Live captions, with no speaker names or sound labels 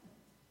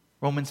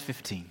Romans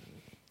 15.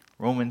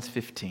 Romans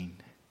 15.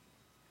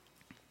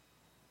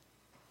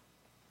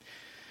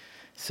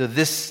 So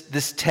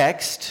this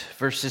text,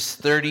 verses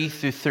 30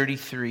 through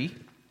 33,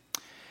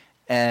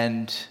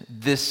 and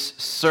this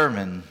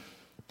sermon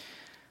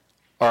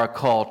are a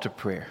call to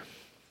prayer.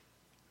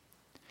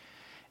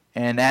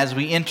 And as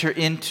we enter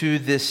into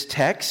this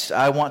text,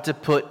 I want to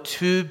put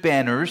two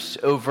banners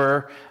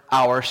over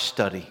our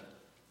study.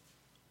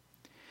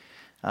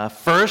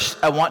 First,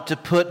 I want to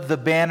put the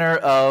banner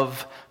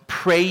of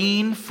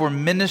praying for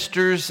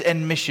ministers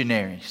and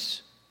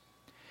missionaries.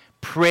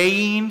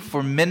 Praying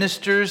for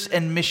ministers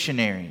and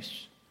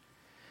missionaries.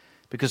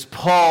 Because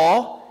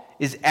Paul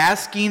is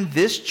asking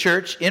this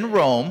church in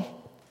Rome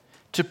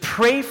to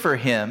pray for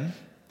him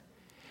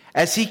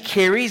as he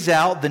carries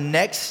out the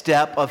next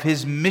step of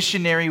his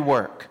missionary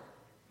work.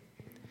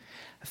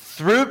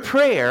 Through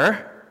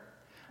prayer,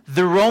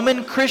 the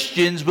Roman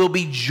Christians will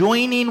be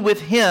joining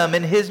with him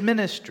in his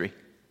ministry.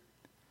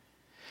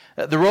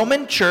 The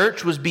Roman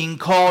church was being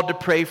called to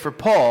pray for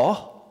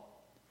Paul,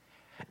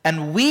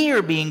 and we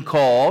are being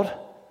called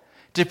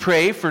to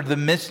pray for the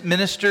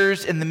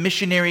ministers and the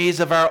missionaries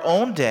of our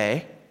own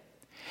day,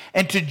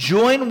 and to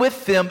join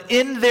with them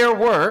in their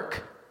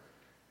work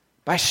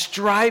by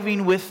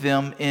striving with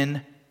them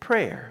in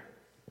prayer.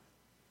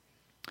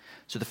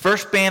 So the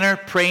first banner,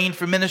 praying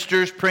for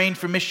ministers, praying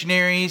for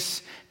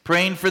missionaries,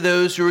 praying for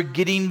those who are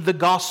getting the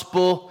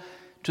gospel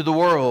to the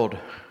world.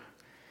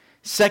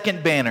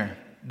 Second banner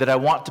that I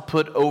want to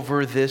put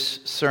over this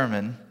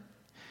sermon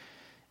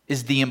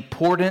is the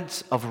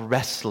importance of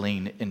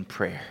wrestling in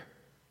prayer.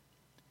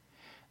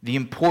 The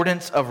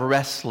importance of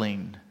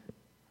wrestling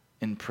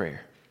in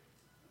prayer.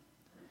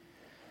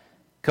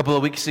 A couple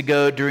of weeks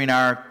ago, during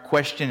our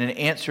question and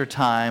answer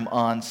time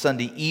on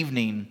Sunday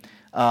evening,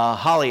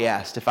 Holly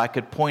asked if I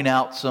could point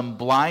out some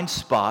blind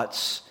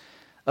spots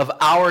of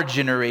our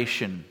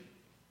generation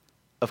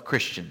of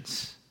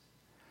Christians.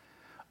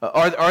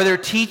 Are there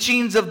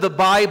teachings of the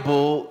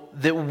Bible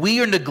that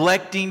we are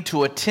neglecting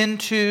to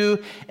attend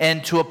to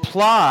and to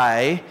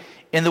apply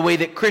in the way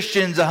that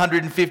Christians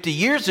 150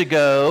 years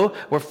ago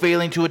were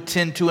failing to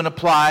attend to and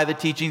apply the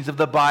teachings of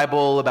the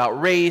Bible about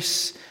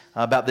race,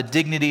 about the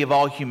dignity of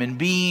all human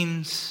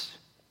beings?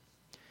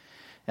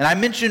 And I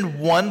mentioned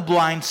one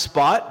blind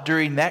spot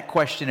during that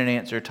question and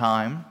answer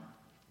time,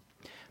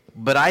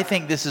 but I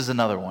think this is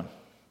another one.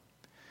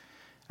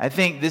 I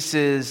think this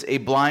is a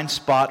blind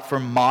spot for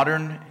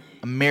modern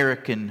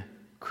American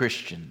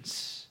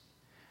Christians,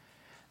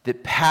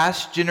 that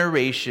past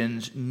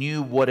generations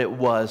knew what it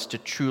was to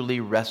truly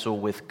wrestle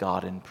with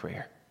God in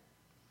prayer.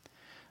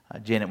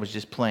 Janet was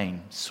just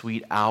playing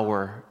Sweet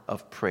Hour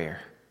of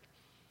Prayer.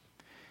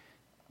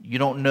 You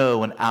don't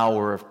know an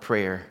hour of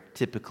prayer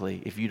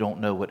typically if you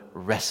don't know what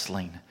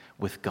wrestling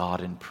with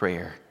God in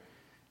prayer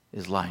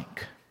is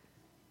like.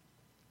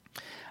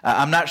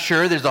 I'm not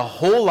sure there's a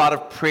whole lot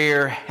of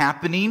prayer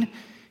happening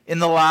in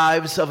the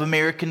lives of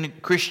American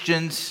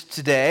Christians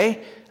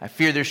today. I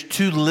fear there's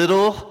too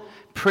little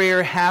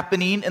prayer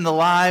happening in the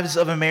lives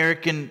of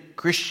American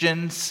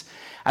Christians.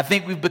 I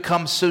think we've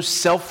become so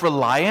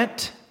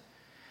self-reliant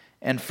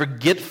and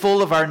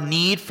forgetful of our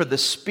need for the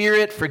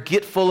Spirit,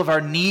 forgetful of our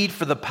need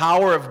for the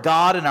power of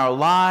God in our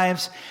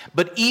lives.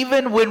 But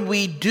even when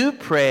we do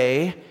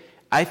pray,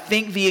 I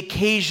think the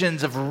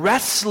occasions of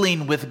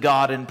wrestling with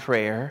God in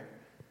prayer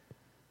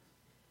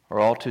are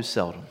all too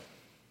seldom.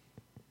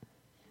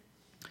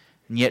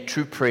 And yet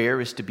true prayer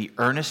is to be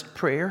earnest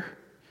prayer,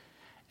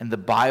 and the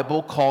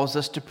Bible calls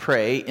us to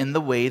pray in the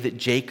way that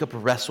Jacob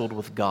wrestled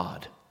with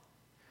God,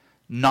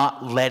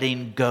 not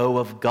letting go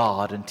of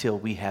God until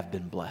we have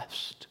been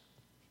blessed.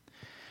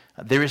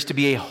 There is to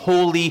be a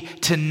holy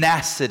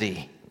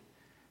tenacity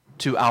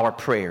to our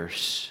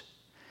prayers.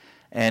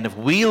 And if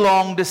we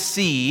long to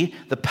see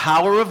the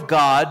power of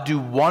God do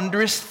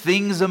wondrous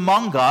things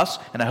among us,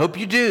 and I hope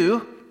you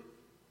do,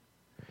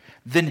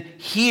 then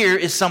here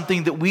is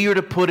something that we are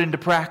to put into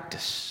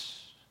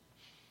practice.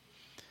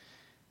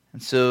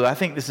 And so I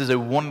think this is a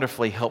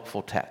wonderfully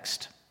helpful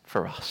text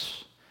for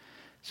us.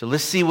 So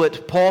let's see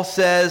what Paul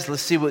says.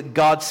 Let's see what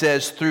God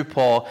says through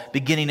Paul,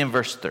 beginning in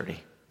verse 30.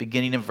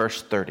 Beginning in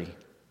verse 30.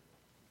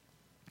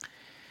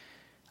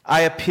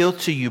 I appeal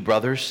to you,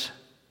 brothers,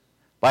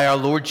 by our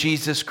Lord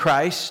Jesus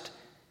Christ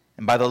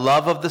and by the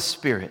love of the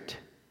Spirit,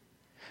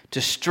 to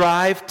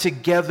strive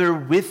together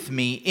with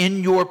me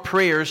in your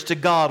prayers to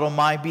God on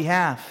my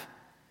behalf,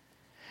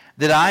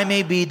 that I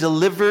may be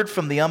delivered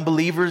from the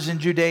unbelievers in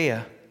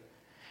Judea,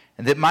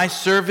 and that my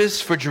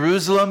service for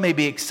Jerusalem may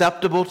be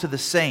acceptable to the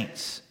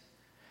saints,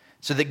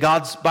 so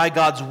that by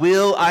God's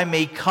will I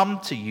may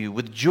come to you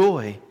with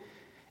joy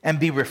and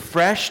be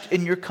refreshed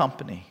in your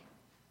company.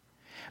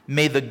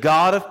 May the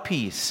God of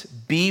peace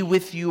be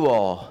with you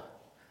all.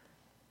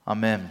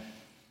 Amen.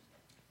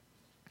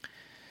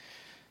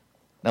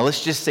 Now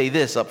let's just say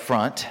this up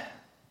front.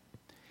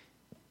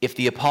 If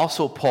the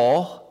Apostle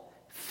Paul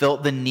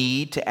felt the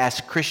need to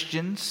ask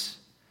Christians,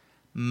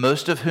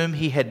 most of whom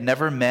he had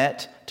never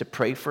met, to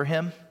pray for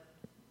him,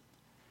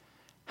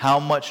 how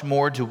much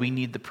more do we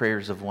need the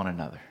prayers of one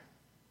another?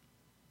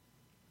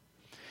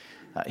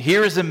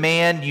 Here is a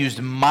man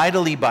used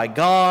mightily by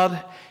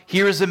God.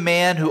 Here is a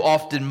man who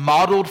often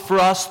modeled for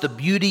us the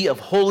beauty of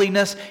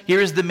holiness. Here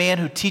is the man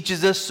who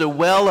teaches us so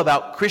well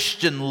about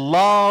Christian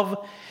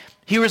love.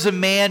 Here is a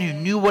man who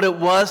knew what it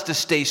was to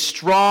stay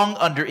strong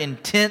under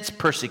intense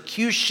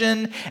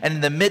persecution and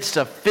in the midst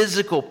of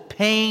physical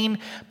pain.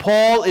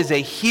 Paul is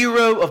a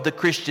hero of the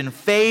Christian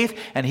faith,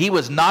 and he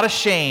was not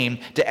ashamed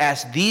to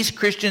ask these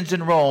Christians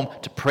in Rome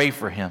to pray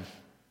for him.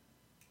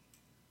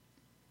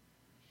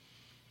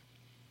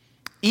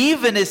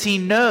 Even as he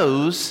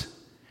knows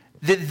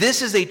that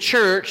this is a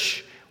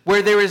church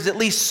where there is at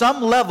least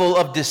some level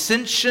of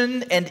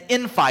dissension and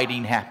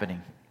infighting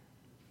happening.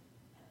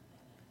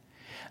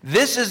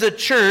 This is a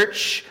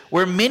church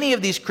where many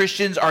of these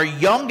Christians are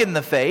young in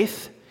the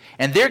faith,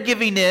 and they're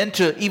giving in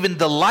to even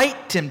the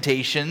light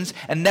temptations,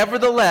 and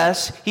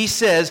nevertheless, he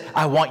says,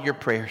 I want your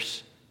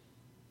prayers.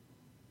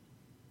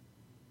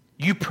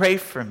 You pray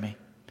for me.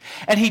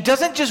 And he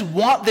doesn't just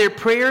want their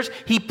prayers,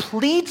 he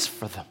pleads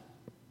for them.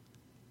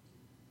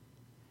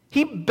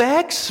 He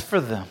begs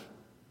for them.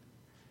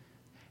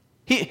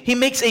 He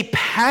makes a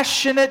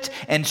passionate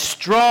and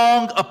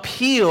strong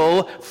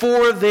appeal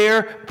for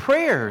their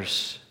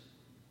prayers.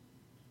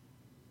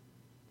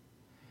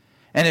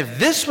 And if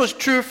this was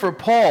true for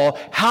Paul,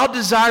 how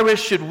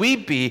desirous should we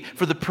be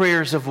for the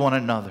prayers of one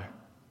another?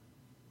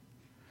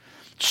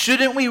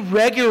 Shouldn't we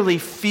regularly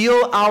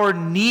feel our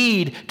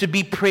need to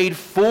be prayed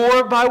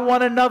for by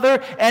one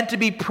another and to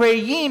be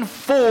praying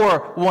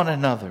for one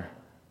another?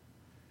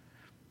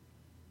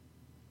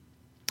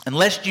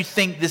 Unless you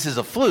think this is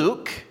a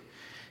fluke,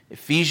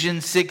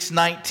 Ephesians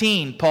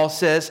 6:19, Paul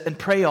says, and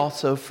pray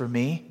also for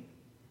me,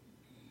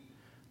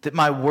 that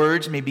my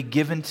words may be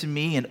given to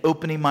me in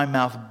opening my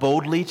mouth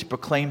boldly to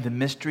proclaim the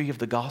mystery of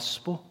the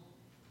gospel.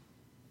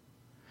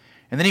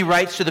 And then he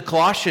writes to the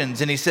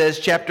Colossians, and he says,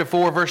 chapter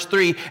 4, verse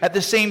 3, at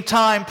the same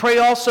time, pray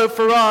also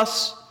for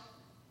us,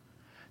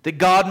 that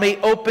God may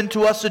open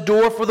to us a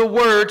door for the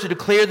word to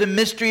declare the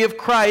mystery of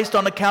Christ,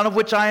 on account of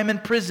which I am in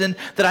prison,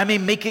 that I may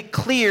make it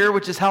clear,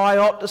 which is how I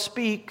ought to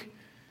speak.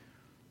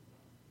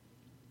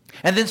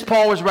 And then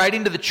Paul was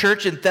writing to the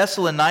church in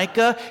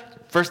Thessalonica,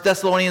 1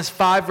 Thessalonians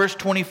 5, verse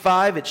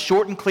 25, it's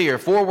short and clear,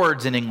 4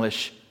 words in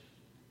English.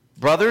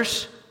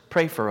 Brothers,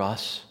 pray for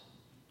us.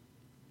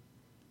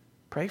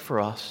 Pray for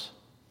us.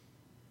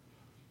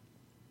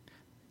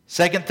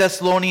 2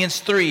 Thessalonians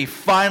 3,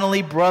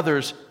 finally,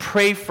 brothers,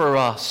 pray for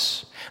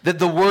us, that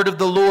the word of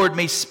the Lord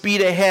may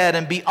speed ahead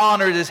and be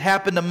honored as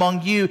happened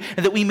among you,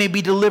 and that we may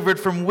be delivered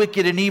from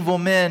wicked and evil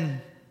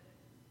men.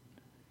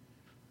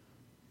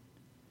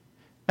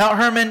 Now,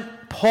 Herman,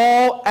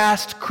 Paul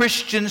asked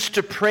Christians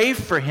to pray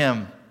for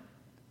him.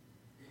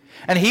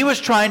 And he was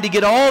trying to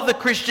get all the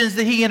Christians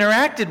that he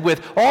interacted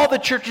with, all the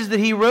churches that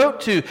he wrote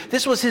to.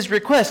 This was his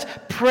request.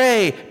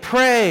 Pray,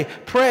 pray,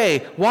 pray.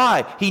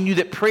 Why? He knew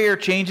that prayer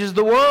changes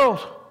the world.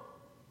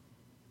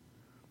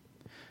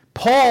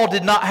 Paul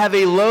did not have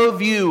a low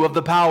view of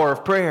the power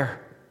of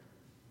prayer.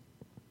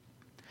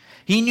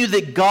 He knew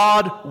that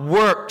God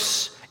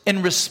works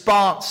in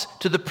response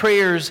to the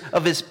prayers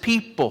of his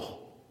people.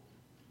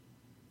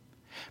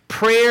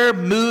 Prayer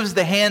moves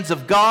the hands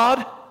of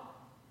God,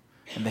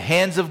 and the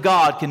hands of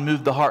God can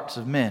move the hearts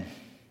of men.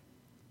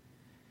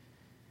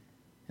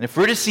 And if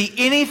we're to see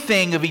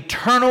anything of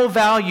eternal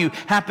value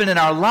happen in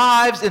our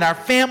lives, in our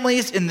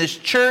families, in this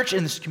church,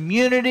 in this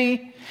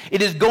community,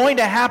 it is going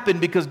to happen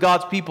because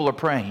God's people are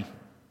praying.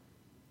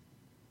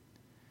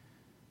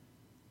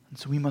 And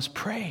so we must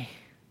pray.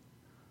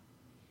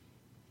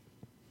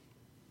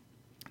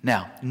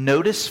 Now,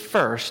 notice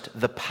first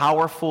the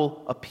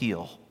powerful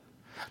appeal.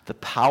 The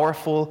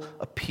powerful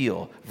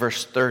appeal.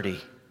 Verse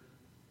 30.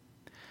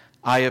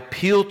 I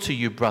appeal to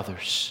you,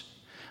 brothers,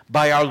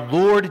 by our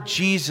Lord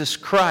Jesus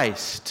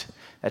Christ.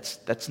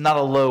 That's not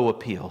a low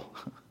appeal.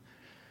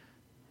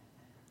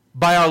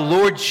 By our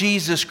Lord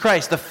Jesus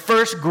Christ. The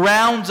first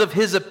grounds of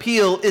his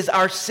appeal is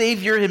our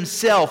Savior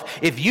himself.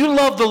 If you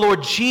love the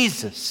Lord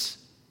Jesus,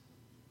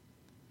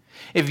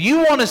 if you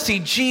want to see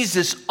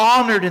Jesus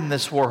honored in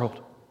this world,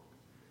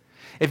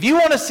 if you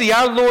want to see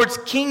our Lord's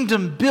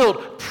kingdom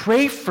built,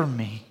 pray for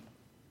me.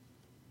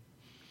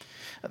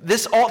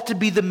 This ought to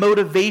be the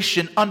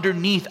motivation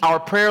underneath our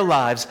prayer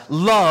lives,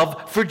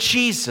 love for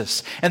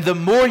Jesus. And the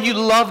more you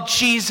love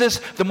Jesus,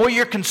 the more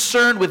you're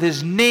concerned with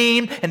his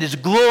name and his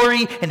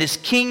glory and his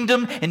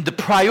kingdom and the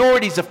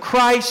priorities of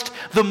Christ,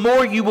 the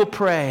more you will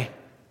pray.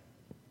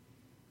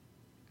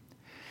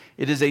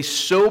 It is a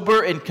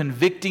sober and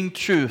convicting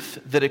truth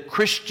that a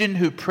Christian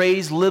who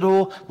prays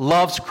little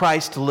loves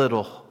Christ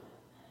little.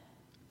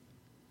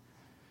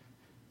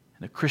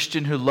 And a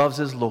Christian who loves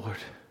his Lord,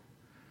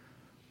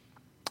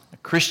 a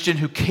Christian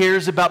who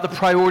cares about the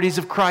priorities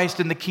of Christ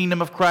and the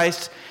kingdom of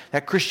Christ,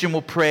 that Christian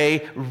will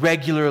pray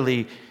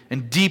regularly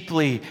and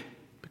deeply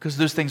because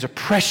those things are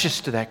precious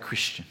to that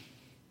Christian.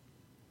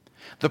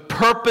 The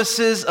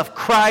purposes of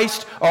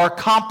Christ are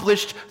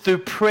accomplished through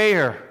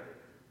prayer.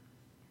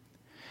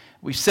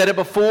 We've said it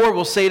before,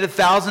 we'll say it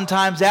 1,000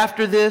 times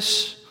after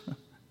this.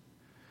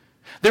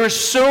 There are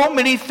so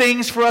many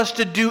things for us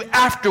to do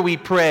after we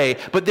pray,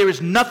 but there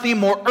is nothing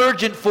more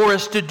urgent for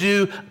us to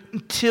do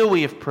until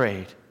we have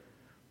prayed.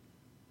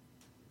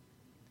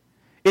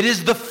 It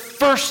is the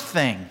first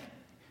thing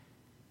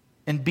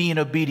in being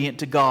obedient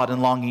to God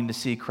and longing to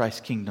see Christ's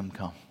kingdom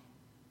come.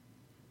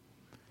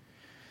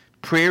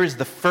 Prayer is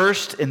the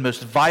first and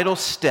most vital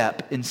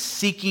step in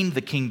seeking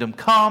the kingdom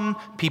come,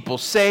 people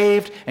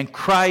saved, and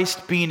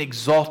Christ being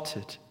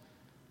exalted.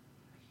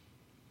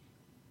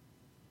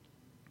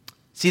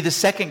 See the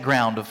second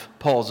ground of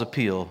Paul's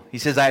appeal. He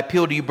says, I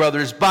appeal to you,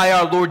 brothers, by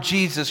our Lord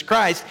Jesus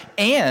Christ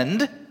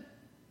and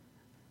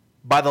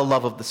by the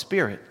love of the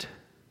Spirit.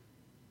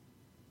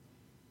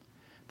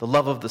 The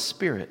love of the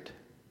Spirit.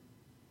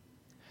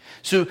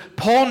 So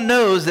Paul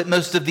knows that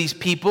most of these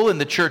people in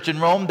the church in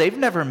Rome, they've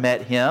never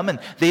met him and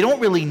they don't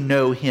really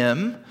know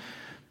him.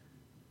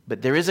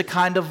 But there is a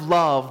kind of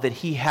love that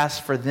he has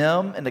for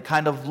them and a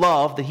kind of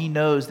love that he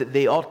knows that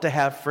they ought to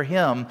have for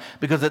him,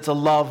 because it's a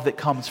love that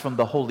comes from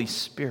the Holy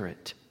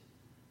Spirit.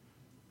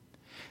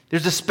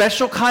 There's a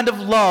special kind of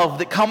love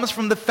that comes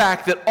from the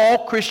fact that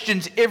all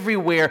Christians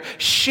everywhere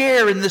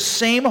share in the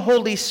same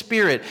Holy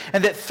Spirit,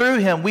 and that through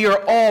him we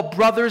are all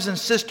brothers and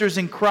sisters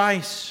in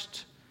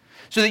Christ.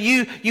 So that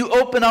you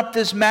open up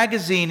this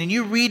magazine and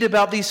you read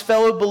about these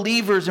fellow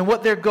believers and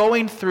what they're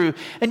going through,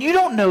 and you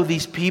don't know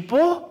these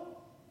people,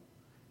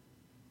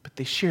 but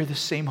they share the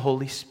same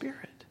Holy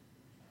Spirit.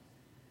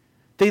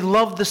 They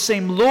love the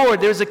same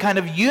Lord. There's a kind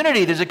of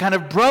unity, there's a kind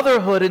of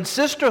brotherhood and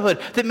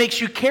sisterhood that makes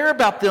you care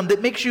about them,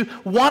 that makes you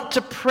want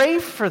to pray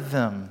for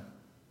them.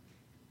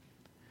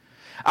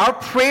 Our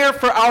prayer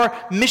for our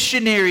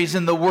missionaries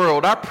in the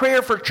world, our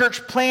prayer for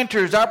church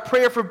planters, our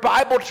prayer for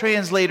Bible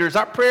translators,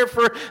 our prayer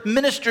for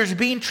ministers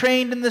being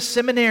trained in the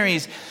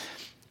seminaries.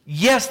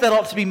 Yes, that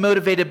ought to be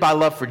motivated by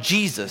love for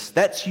Jesus.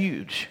 That's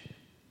huge.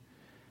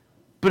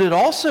 But it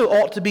also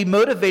ought to be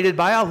motivated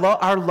by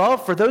our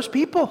love for those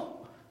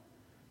people,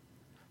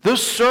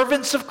 those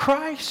servants of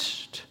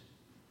Christ.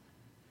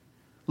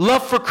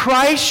 Love for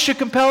Christ should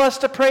compel us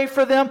to pray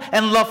for them,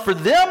 and love for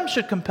them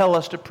should compel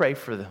us to pray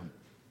for them.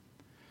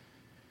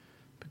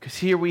 Because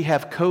here we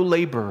have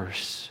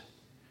co-laborers.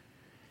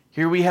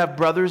 Here we have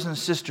brothers and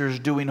sisters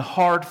doing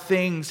hard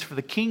things for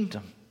the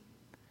kingdom.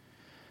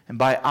 And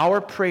by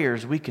our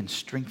prayers, we can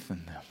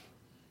strengthen them.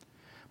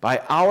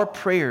 By our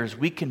prayers,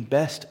 we can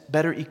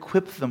better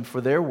equip them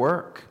for their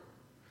work.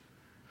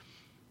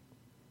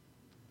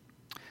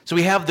 So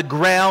we have the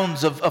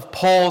grounds of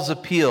Paul's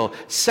appeal.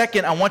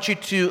 Second, I want you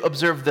to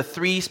observe the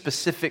three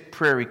specific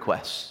prayer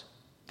requests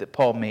that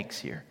Paul makes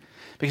here.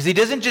 Because he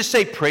doesn't just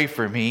say, pray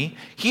for me.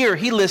 Here,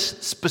 he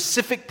lists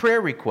specific prayer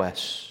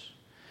requests.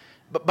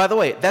 But by the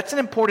way, that's an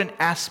important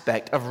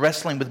aspect of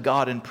wrestling with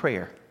God in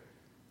prayer.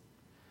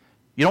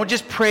 You don't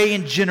just pray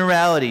in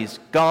generalities.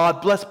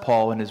 God bless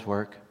Paul and his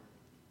work.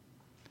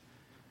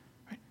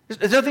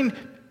 There's nothing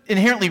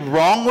inherently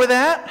wrong with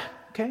that,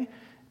 okay?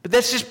 But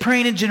that's just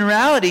praying in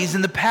generalities.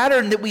 And the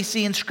pattern that we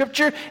see in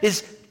Scripture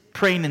is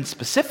praying in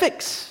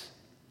specifics.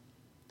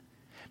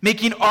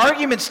 Making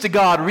arguments to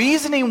God,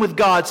 reasoning with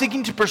God,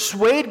 seeking to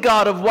persuade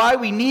God of why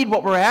we need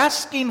what we're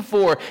asking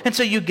for. And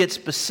so you get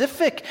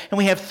specific. And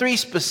we have three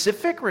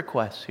specific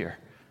requests here.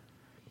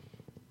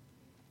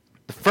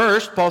 The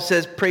first, Paul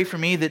says, pray for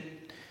me that,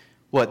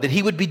 what? That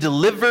he would be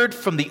delivered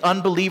from the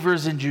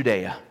unbelievers in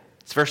Judea.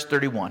 It's verse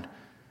 31.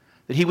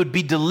 That he would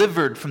be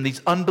delivered from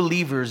these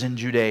unbelievers in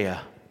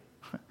Judea.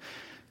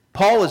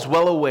 Paul is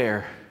well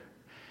aware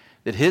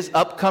that his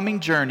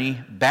upcoming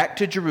journey back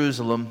to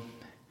Jerusalem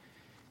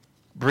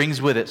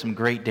brings with it some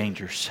great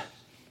dangers.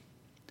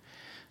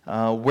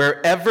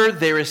 Wherever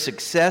there is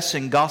success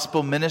in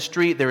gospel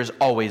ministry, there is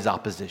always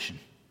opposition.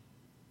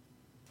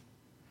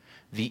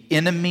 The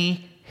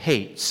enemy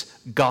hates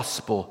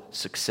gospel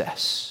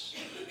success.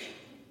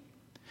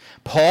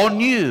 Paul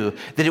knew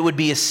that it would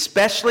be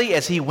especially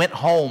as he went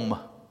home,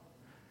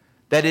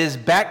 that is,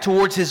 back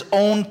towards his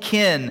own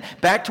kin,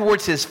 back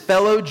towards his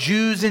fellow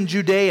Jews in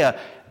Judea,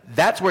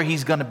 that's where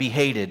he's going to be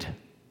hated.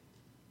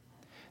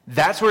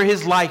 That's where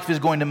his life is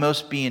going to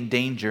most be in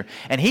danger.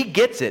 And he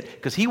gets it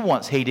because he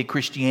once hated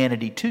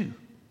Christianity too.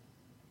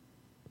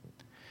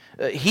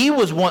 He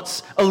was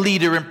once a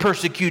leader in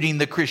persecuting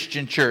the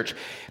Christian church.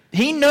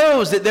 He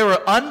knows that there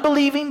are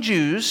unbelieving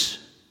Jews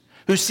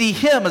who see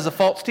him as a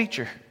false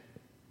teacher,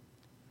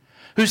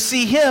 who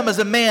see him as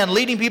a man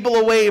leading people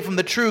away from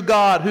the true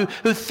God,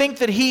 who think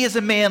that he is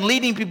a man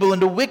leading people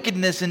into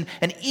wickedness and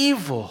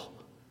evil.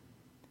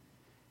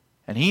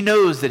 And he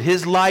knows that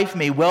his life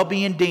may well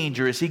be in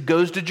danger as he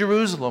goes to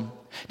Jerusalem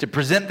to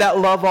present that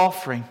love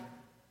offering.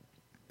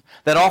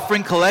 That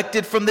offering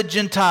collected from the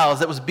Gentiles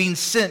that was being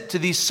sent to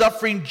these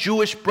suffering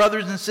Jewish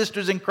brothers and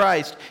sisters in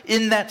Christ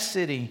in that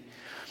city.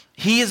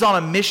 He is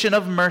on a mission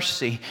of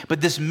mercy,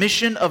 but this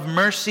mission of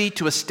mercy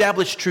to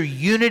establish true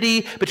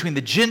unity between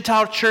the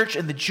Gentile church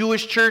and the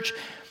Jewish church,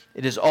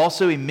 it is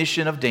also a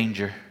mission of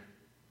danger.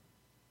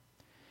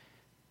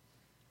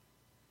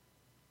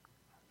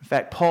 In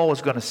fact, Paul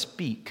is going to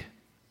speak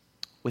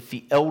with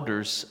the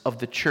elders of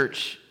the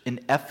church in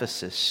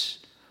Ephesus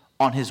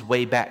on his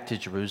way back to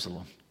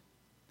Jerusalem.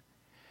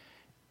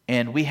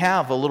 And we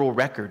have a little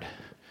record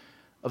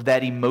of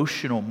that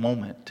emotional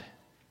moment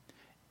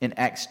in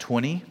Acts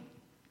 20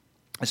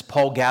 as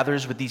Paul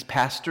gathers with these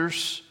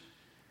pastors.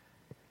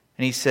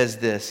 And he says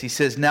this. He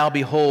says, "Now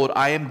behold,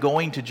 I am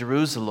going to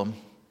Jerusalem,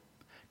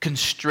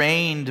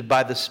 constrained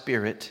by the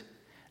Spirit,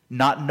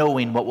 not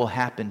knowing what will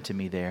happen to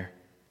me there,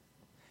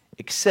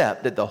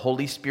 except that the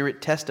Holy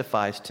Spirit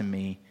testifies to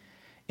me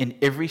in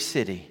every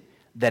city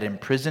that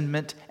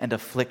imprisonment and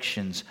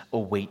afflictions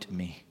await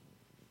me.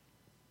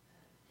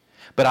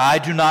 But I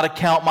do not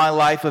account my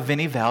life of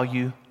any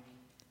value,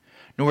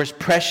 nor as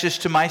precious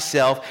to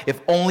myself, if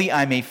only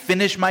I may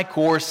finish my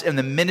course in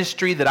the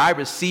ministry that I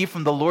received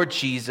from the Lord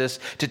Jesus,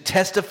 to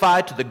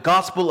testify to the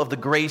gospel of the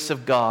grace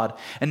of God.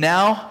 And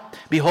now,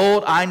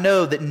 behold, I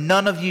know that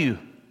none of you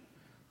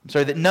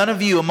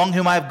among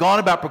whom I have gone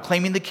about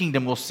proclaiming the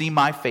kingdom will see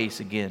my face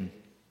again."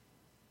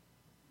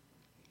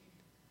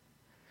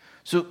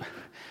 So,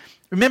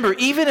 remember,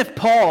 even if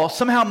Paul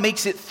somehow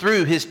makes it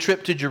through his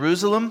trip to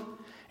Jerusalem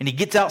and he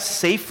gets out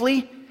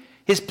safely,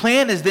 his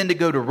plan is then to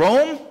go to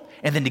Rome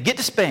and then to get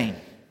to Spain.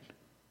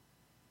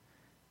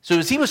 So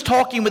as he was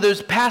talking with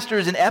those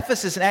pastors in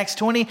Ephesus in Acts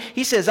 20,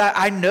 he says,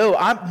 I know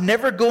I'm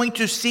never going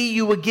to see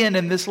you again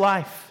in this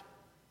life.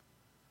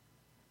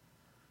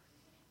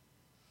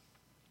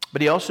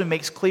 But he also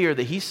makes clear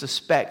that he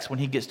suspects when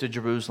he gets to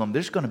Jerusalem,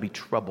 there's going to be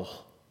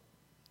trouble.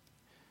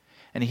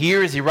 And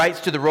here, as he writes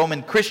to the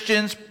Roman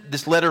Christians,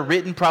 this letter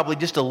written probably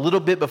just a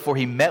little bit before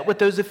he met with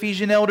those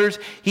Ephesian elders,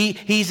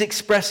 he's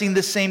expressing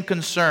the same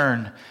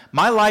concern.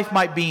 My life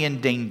might be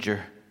in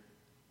danger.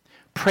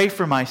 Pray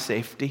for my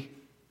safety.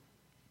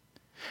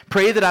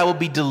 Pray that I will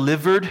be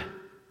delivered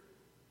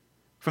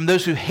from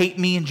those who hate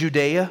me in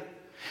Judea.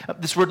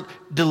 This word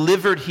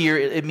delivered here,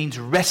 it means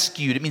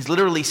rescued. It means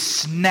literally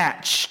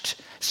snatched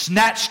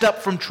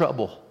up from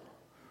trouble.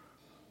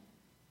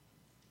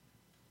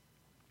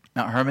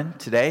 Mount Hermon,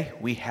 today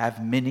we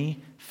have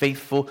many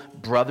faithful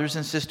brothers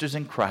and sisters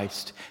in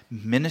Christ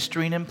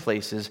ministering in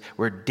places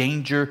where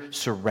danger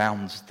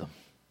surrounds them.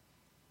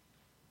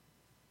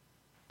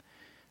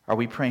 Are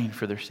we praying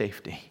for their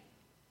safety?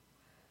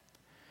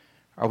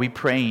 Are we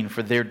praying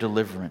for their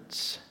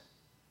deliverance?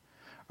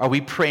 Are we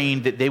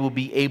praying that they will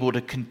be able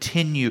to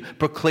continue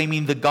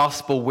proclaiming the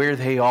gospel where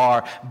they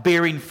are,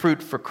 bearing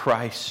fruit for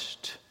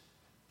Christ?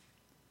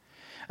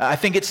 I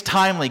think it's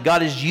timely.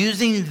 God is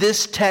using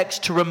this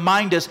text to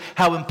remind us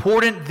how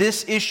important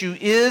this issue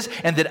is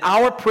and that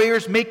our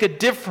prayers make a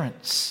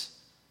difference.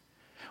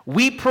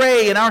 We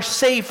pray in our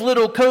safe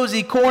little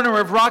cozy corner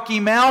of Rocky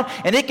Mount,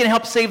 and it can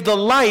help save the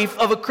life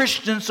of a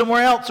Christian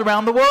somewhere else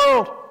around the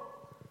world.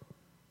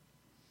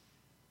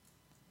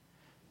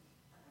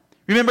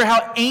 Remember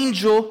how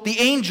the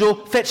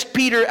angel fetched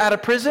Peter out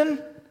of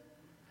prison?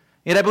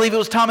 Yet I believe it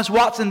was Thomas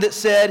Watson that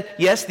said,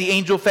 yes, the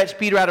angel fetched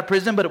Peter out of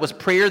prison, but it was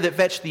prayer that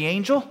fetched the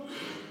angel.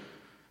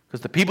 Because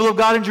the people of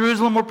God in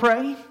Jerusalem were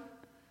praying.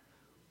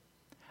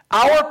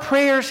 Our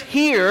prayers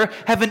here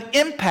have an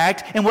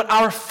impact in what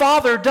our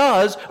Father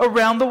does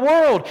around the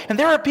world. And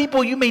there are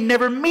people you may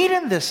never meet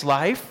in this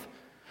life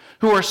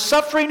who are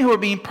suffering, who are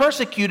being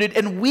persecuted,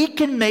 and we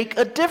can make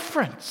a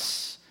difference.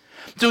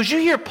 So as you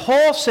hear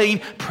Paul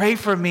saying, pray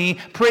for me,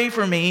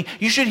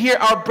 you should hear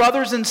our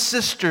brothers and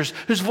sisters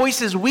whose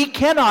voices we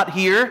cannot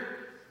hear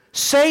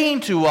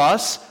saying to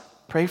us,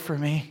 pray for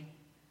me.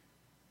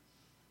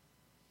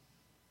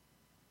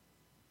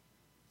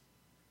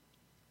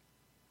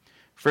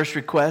 First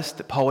request,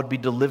 that Paul would be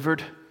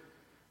delivered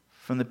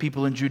from the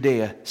people in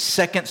Judea.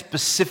 Second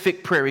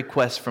specific prayer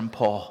request from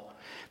Paul,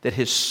 that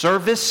his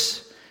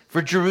service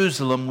for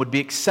Jerusalem would be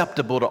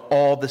acceptable to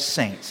all the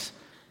saints.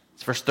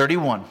 It's verse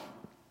 31.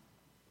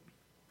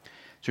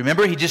 So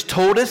remember, he just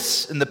told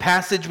us in the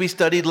passage we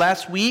studied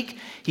last week,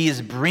 he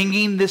is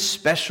bringing this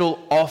special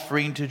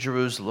offering to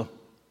Jerusalem.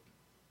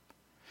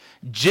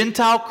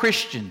 Gentile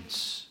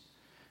Christians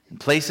in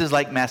places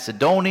like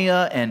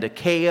Macedonia and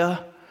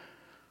Achaia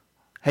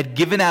had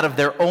given out of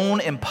their own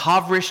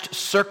impoverished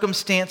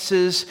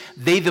circumstances.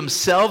 They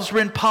themselves were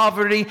in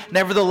poverty.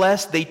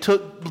 Nevertheless, they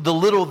took the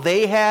little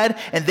they had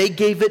and they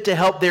gave it to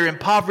help their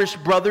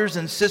impoverished brothers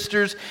and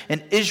sisters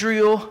in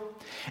Israel.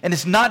 And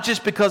it's not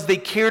just because they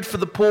cared for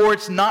the poor.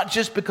 It's not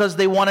just because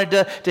they wanted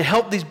to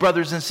help these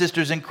brothers and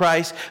sisters in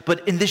Christ.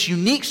 But in this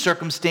unique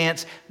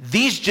circumstance,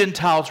 these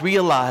Gentiles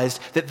realized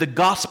that the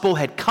gospel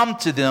had come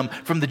to them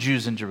from the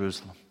Jews in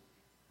Jerusalem.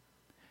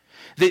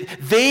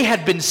 They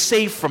had been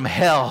saved from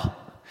hell.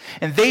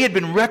 And they had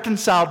been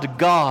reconciled to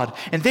God.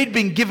 And they'd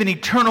been given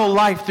eternal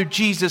life through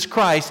Jesus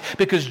Christ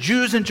because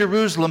Jews in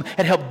Jerusalem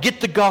had helped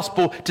get the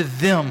gospel to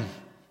them.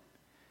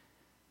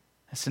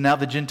 And so now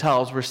the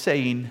Gentiles were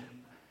saying,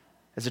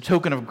 as a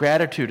token of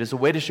gratitude, as a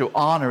way to show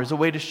honor, as a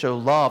way to show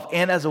love,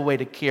 and as a way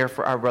to care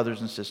for our brothers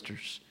and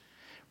sisters,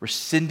 we're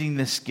sending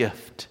this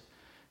gift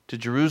to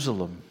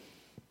Jerusalem.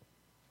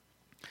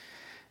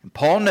 And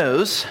Paul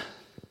knows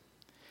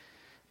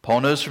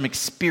from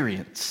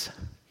experience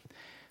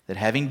that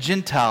having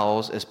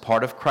Gentiles as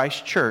part of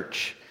Christ's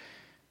church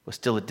was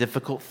still a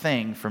difficult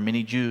thing for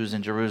many Jews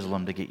in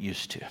Jerusalem to get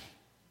used to.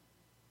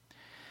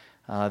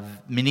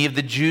 Many of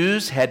the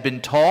Jews had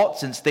been taught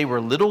since they were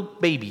little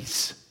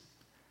babies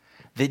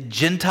that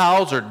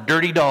Gentiles are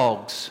dirty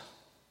dogs,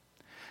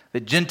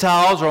 that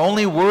Gentiles are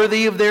only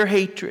worthy of their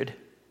hatred.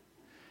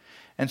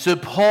 And so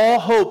Paul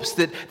hopes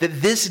that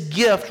this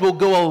gift will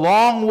go a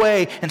long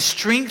way in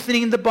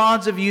strengthening the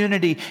bonds of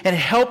unity and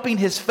helping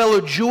his fellow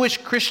Jewish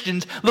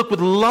Christians look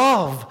with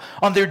love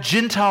on their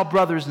Gentile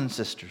brothers and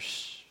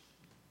sisters.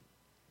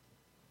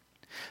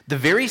 The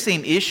very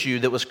same issue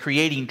that was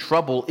creating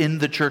trouble in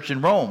the church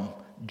in Rome,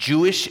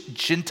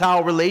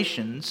 Jewish-Gentile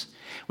relations,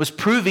 was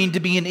proving to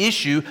be an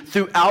issue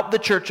throughout the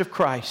church of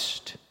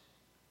Christ.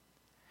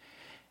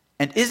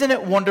 And isn't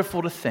it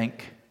wonderful to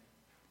think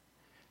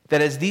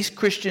that as these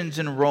Christians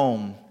in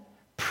Rome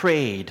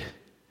prayed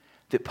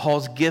that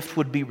Paul's gift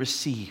would be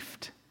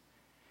received,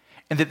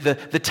 and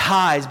that the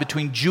ties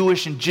between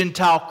Jewish and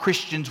Gentile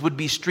Christians would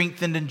be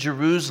strengthened in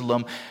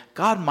Jerusalem,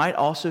 God might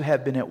also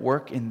have been at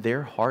work in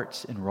their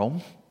hearts in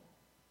Rome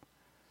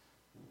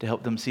to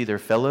help them see their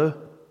fellow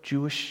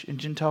Jewish and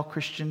Gentile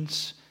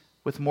Christians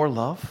with more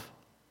love.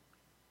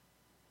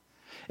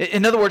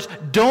 In other words,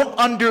 don't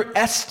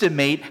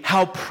underestimate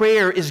how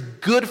prayer is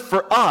good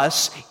for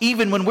us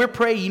even when we're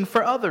praying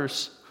for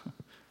others.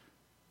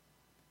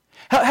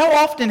 How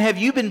often have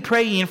you been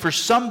praying for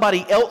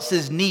somebody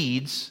else's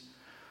needs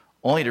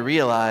only to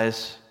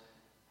realize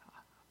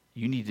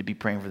you need to be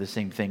praying for the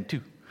same thing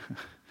too?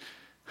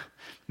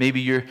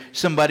 Maybe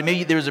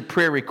there's a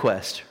prayer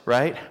request,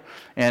 right?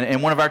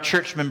 And one of our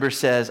church members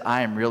says,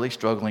 I am really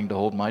struggling to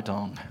hold my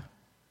tongue.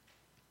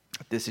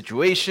 This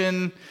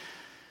situation,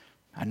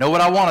 I know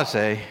what I want to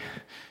say,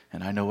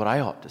 and I know what I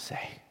ought to say.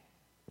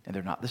 And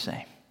they're not the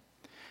same.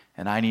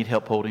 And I need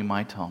help holding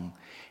my tongue.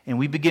 And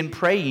we begin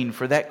praying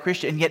for that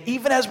Christian. And yet,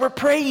 even as we're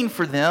praying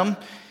for them,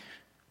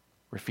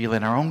 we're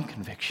feeling our own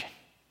conviction.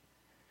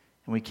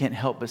 And we can't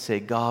help but say,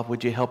 God,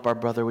 would you help our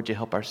brother? Would you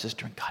help our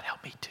sister? And God,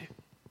 help me too.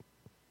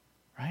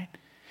 Right?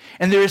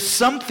 And there is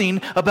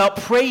something about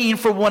praying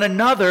for one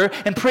another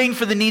and praying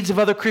for the needs of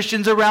other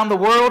Christians around the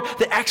world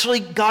that actually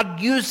God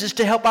uses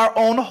to help our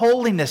own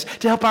holiness,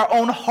 to help our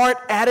own heart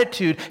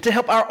attitude, to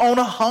help our own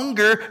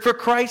hunger for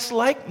Christ's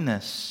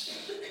likeness.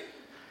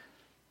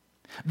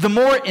 The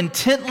more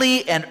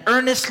intently and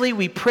earnestly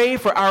we pray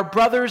for our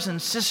brothers and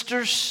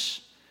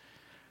sisters,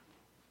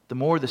 the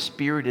more the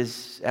Spirit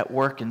is at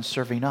work in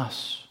serving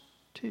us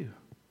too.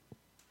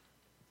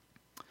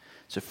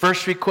 So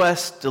first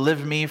request,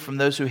 deliver me from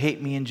those who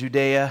hate me in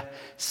Judea.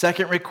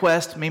 Second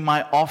request, may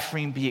my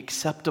offering be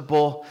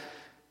acceptable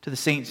to the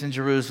saints in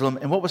Jerusalem.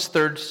 And what was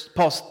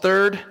Paul's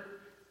third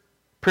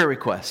prayer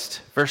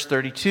request? Verse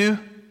 32.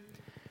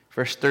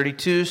 Verse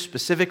 32,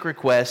 specific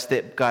request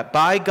that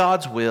by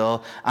God's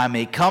will, I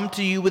may come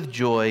to you with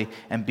joy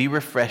and be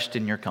refreshed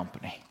in your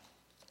company.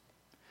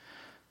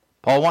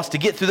 Paul wants to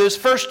get through those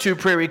first two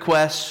prayer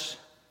requests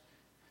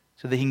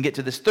so that he can get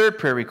to this third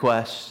prayer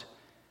request,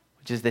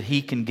 which is that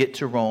he can get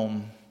to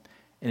Rome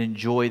and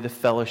enjoy the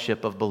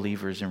fellowship of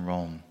believers in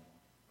Rome.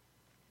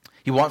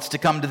 He wants to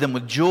come to them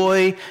with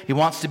joy. He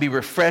wants to be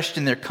refreshed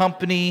in their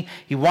company.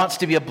 He wants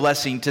to be a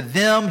blessing to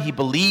them. He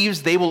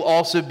believes they will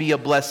also be a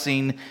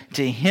blessing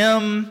to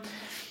him.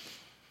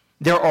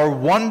 There are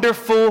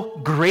wonderful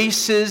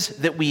graces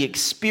that we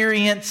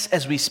experience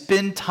as we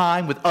spend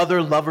time with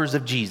other lovers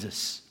of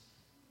Jesus.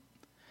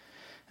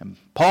 And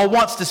Paul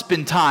wants to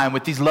spend time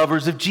with these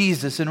lovers of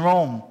Jesus in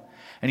Rome.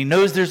 And he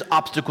knows there's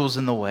obstacles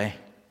in the way.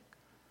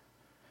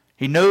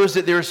 He knows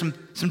that there are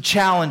some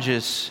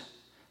challenges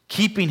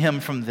keeping him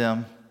from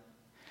them.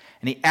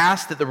 And he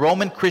asks that the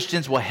Roman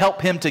Christians will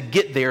help him to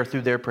get there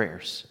through their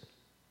prayers.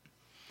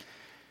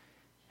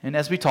 And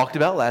as we talked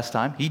about last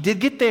time, he did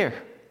get there.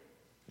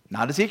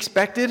 Not as he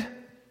expected.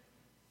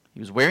 He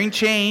was wearing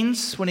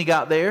chains when he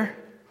got there.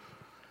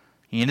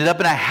 He ended up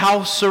in a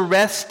house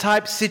arrest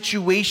type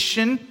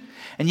situation.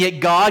 And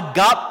yet God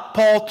got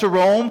Paul to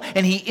Rome,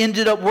 and he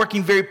ended up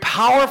working very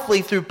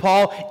powerfully through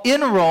Paul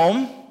in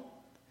Rome.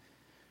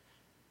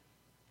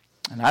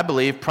 And I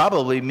believe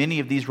probably many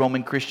of these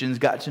Roman Christians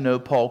got to know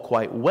Paul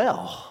quite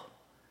well,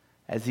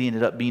 as he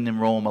ended up being in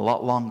Rome a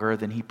lot longer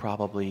than he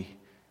probably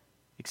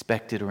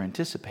expected or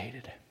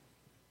anticipated.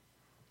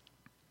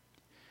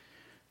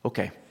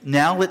 Okay,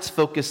 now let's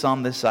focus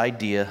on this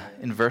idea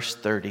in verse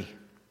 30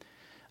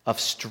 of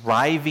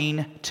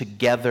striving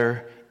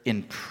together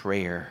in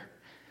prayer.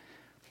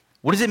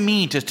 What does it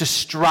mean to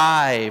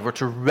strive or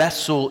to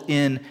wrestle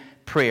in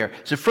prayer?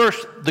 So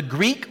first, the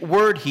Greek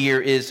word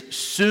here is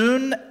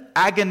sun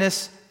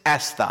agonis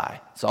esthai.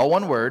 It's all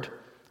one word.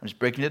 I'm just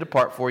breaking it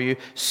apart for you.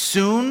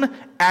 Sun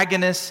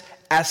agonis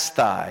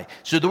esthai.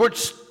 So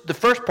the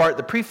first part,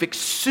 the prefix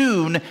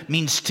sun,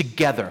 means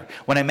together.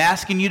 What I'm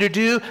asking you to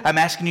do, I'm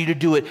asking you to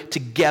do it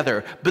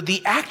together. But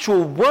the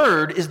actual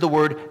word is the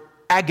word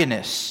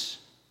agonis,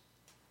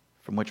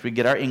 from which we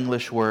get our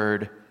English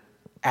word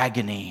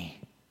agony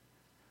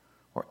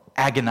or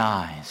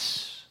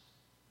agonize.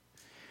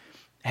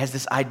 It has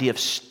this idea of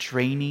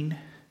straining,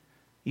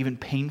 even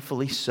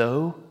painfully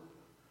so.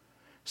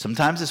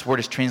 Sometimes this word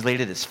is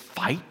translated as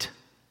fight.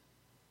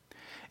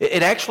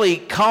 It actually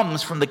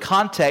comes from the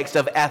context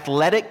of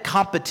athletic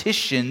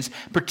competitions,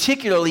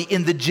 particularly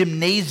in the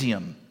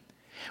gymnasium,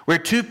 where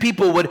two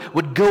people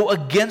would go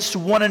against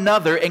one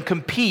another and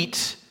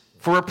compete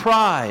for a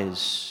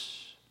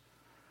prize.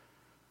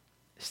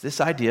 It's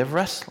this idea of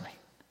wrestling,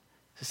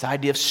 this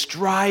idea of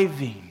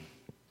striving.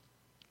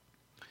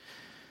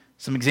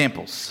 Some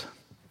examples.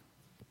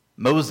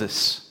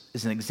 Moses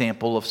is an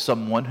example of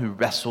someone who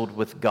wrestled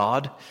with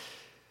God.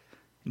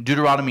 In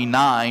Deuteronomy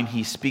 9,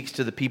 he speaks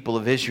to the people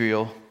of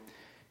Israel.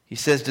 He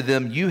says to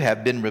them, "You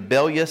have been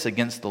rebellious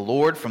against the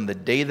Lord from the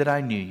day that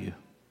I knew you."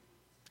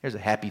 Here's a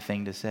happy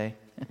thing to say.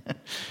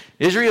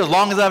 Israel, as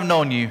long as I've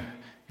known you,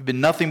 you've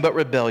been nothing but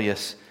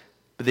rebellious.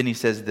 But then he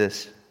says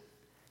this,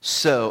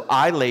 "So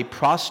I lay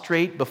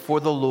prostrate before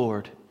the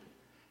Lord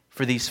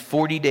for these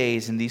 40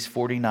 days and these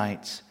 40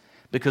 nights,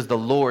 because the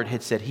Lord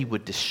had said he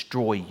would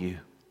destroy you.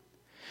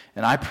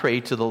 And I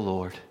prayed to the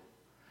Lord.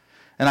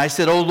 And I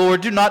said, 'O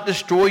Lord, do not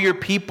destroy your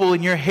people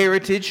and your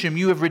heritage, whom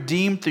you have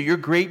redeemed through your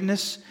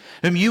greatness,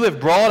 whom you have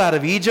brought out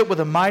of Egypt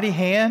with a mighty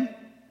hand.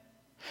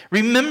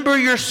 Remember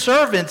your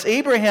servants,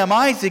 Abraham,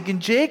 Isaac,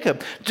 and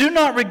Jacob. Do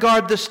not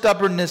regard the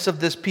stubbornness of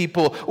this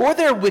people, or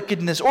their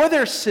wickedness, or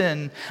their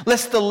sin,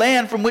 lest the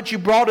land from which you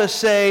brought us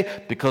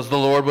say, because the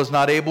Lord was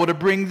not able to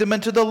bring them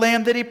into the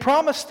land that he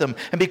promised them,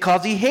 and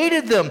because he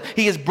hated them,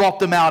 he has brought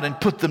them out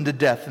and put them to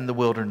death in the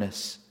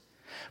wilderness.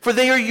 For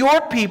they are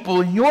your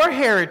people and your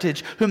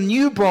heritage, whom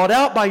you brought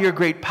out by your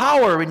great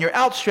power and your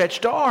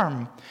outstretched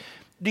arm.'"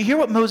 Do you hear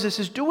what Moses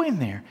is doing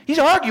there? He's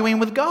arguing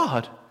with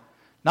God.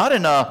 Not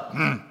in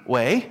a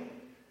way,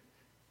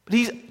 but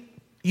he's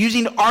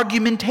using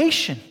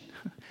argumentation.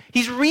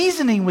 He's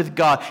reasoning with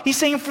God. He's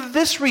saying, for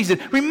this reason,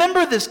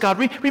 remember this, God.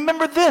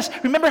 Remember this.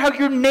 Remember how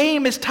your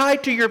name is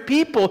tied to your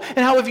people, and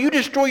how if you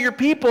destroy your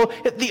people,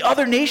 the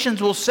other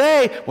nations will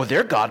say, well,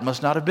 their God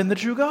must not have been the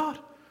true God.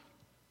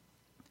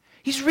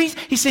 He's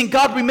saying,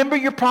 God, remember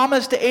your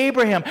promise to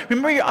Abraham.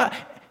 Remember your...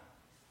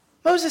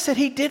 Moses said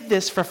he did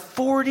this for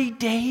 40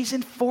 days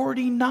and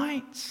 40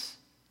 nights.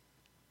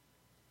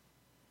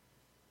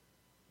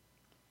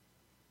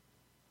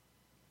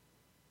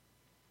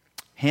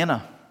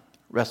 Hannah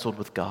wrestled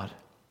with God.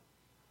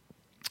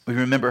 We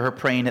remember her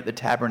praying at the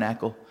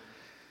tabernacle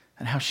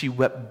and how she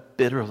wept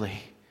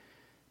bitterly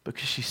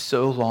because she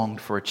so longed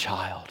for a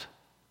child.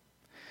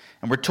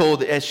 And we're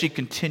told that as she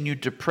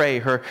continued to pray,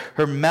 her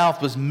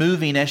mouth was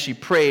moving as she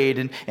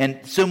prayed, and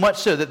so much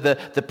so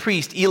that the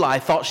priest, Eli,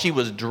 thought she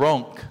was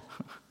drunk.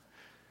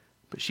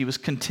 But she was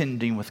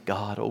contending with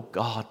God. Oh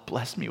God,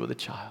 bless me with a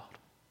child.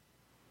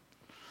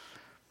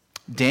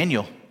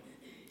 Daniel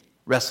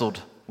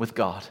wrestled with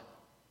God.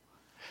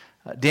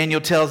 Daniel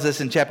tells us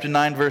in chapter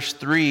 9, verse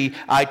 3,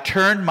 "I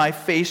turned my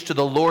face to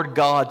the Lord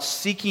God,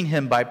 seeking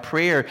him by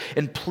prayer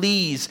and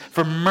pleas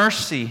for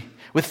mercy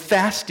with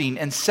fasting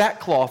and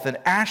sackcloth and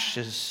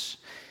ashes."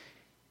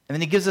 And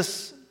then he gives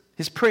us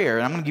his prayer,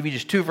 and I'm going to give you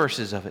just 2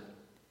 verses of it.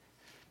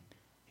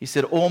 He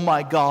said, "Oh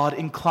my God,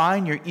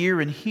 incline your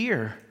ear and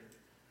hear.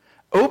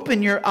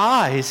 Open your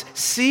eyes,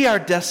 see our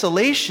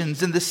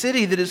desolations in the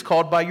city that is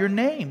called by your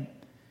name.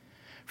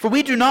 For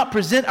we do not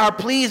present our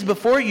pleas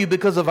before you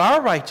because of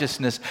our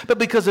righteousness, but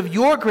because of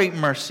your great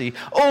mercy.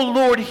 O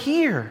Lord,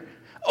 hear.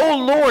 O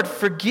Lord,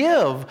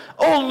 forgive.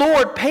 O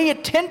Lord, pay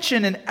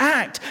attention and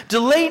act.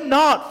 Delay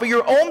not for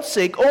your own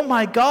sake, O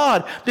my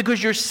God,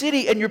 because your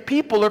city and your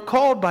people are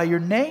called by your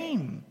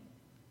name."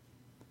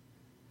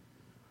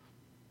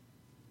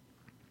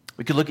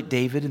 We could look at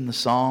David in the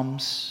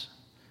Psalms.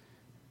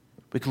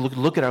 We could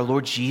look at our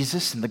Lord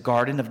Jesus in the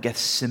Garden of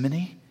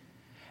Gethsemane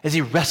as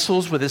he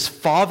wrestles with his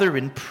Father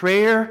in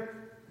prayer.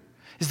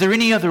 Is there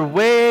any other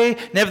way?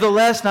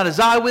 Nevertheless, not as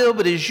I will,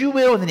 but as you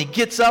will. And then he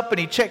gets up and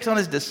he checks on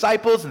his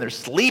disciples, and they're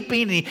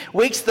sleeping, and he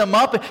wakes them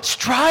up. And,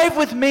 "Strive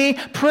with me,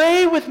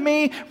 pray with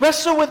me,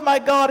 wrestle with my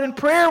God in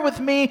prayer with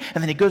me."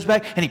 And then he goes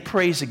back and he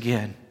prays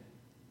again.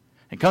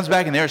 He comes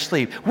back and they're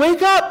asleep.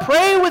 "Wake up,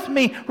 pray with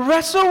me,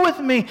 wrestle with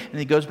me." And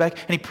he goes back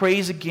and he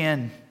prays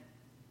again.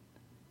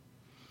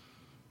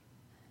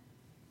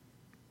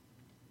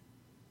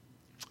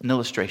 An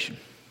illustration.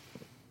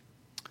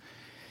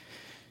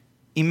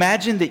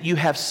 Imagine that you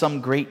have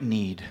some great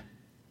need,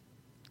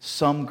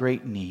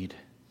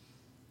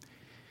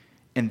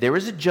 and there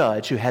is a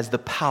judge who has the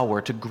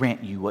power to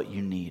grant you what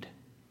you need.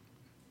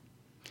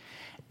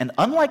 And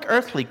unlike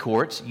earthly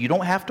courts, you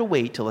don't have to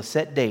wait till a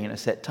set day and a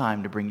set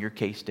time to bring your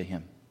case to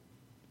him.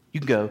 You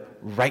can go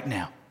right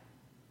now.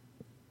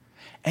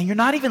 And you're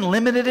not even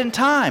limited in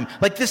time.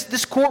 Like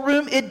this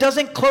courtroom, it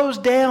doesn't close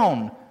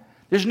down.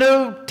 There's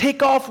no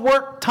take off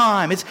work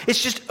time.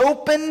 It's just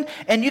open,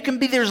 and you can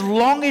be there as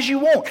long as you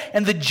want.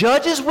 And the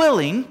judge is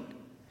willing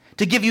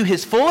to give you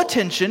his full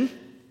attention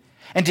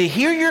and to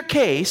hear your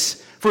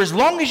case for as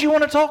long as you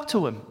want to talk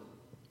to him.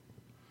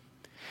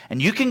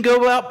 And you can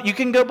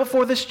go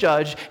before this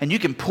judge, and you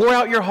can pour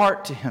out your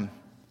heart to him.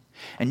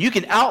 And you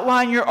can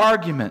outline your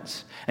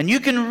arguments, and you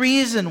can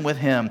reason with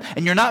him,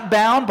 and you're not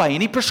bound by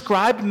any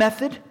prescribed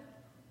method.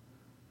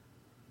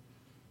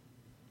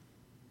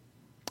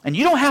 And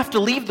you don't have to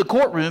leave the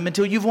courtroom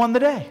until you've won the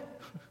day.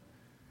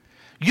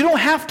 You don't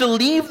have to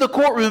leave the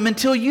courtroom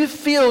until you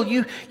feel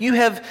you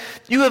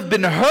have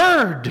been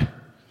heard.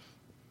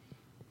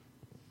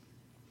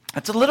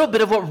 That's a little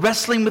bit of what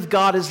wrestling with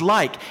God is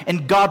like.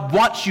 And God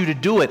wants you to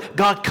do it.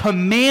 God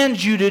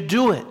commands you to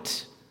do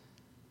it.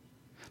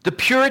 The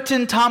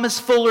Puritan Thomas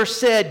Fuller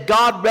said,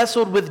 God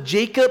wrestled with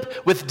Jacob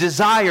with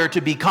desire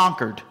to be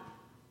conquered.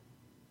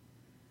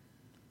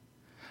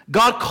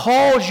 God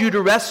calls you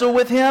to wrestle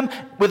with him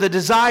with a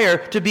desire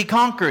to be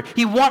conquered.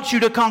 He wants you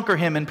to conquer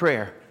him in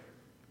prayer.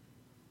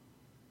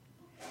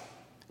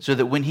 So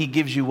that when he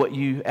gives you what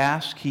you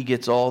ask, he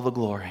gets all the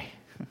glory.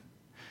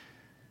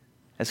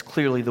 As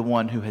clearly the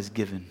one who has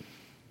given.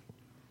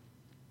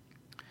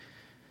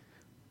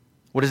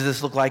 What does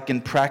this look like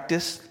in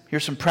practice?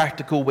 Here's some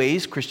practical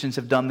ways Christians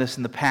have done this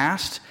in the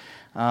past.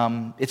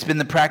 It's been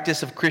the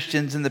practice of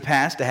Christians in the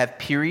past to have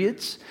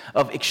periods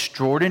of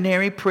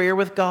extraordinary prayer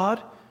with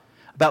God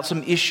about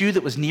some issue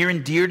that was near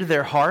and dear to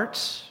their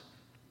hearts.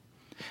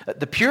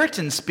 The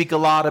Puritans speak a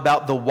lot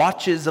about the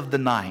watches of the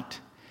night,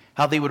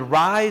 how they would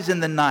rise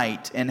in the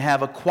night and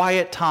have a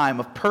quiet time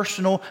of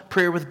personal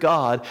prayer with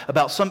God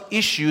about some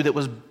issue that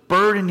was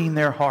burdening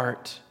their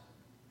heart.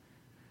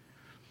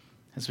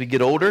 As we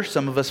get older,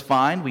 some of us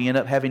find we end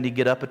up having to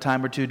get up a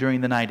time or two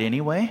during the night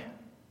anyway.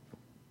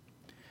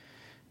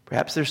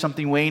 Perhaps there's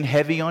something weighing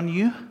heavy on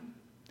you.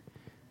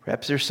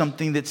 Perhaps there's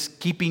something that's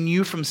keeping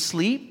you from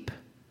sleep.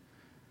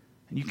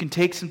 And you can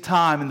take some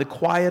time in the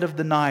quiet of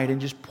the night and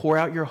just pour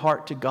out your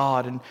heart to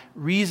God and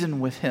reason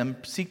with him,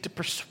 seek to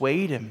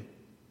persuade him.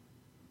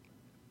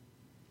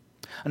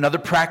 Another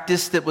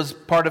practice that was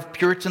part of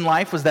Puritan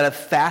life was that of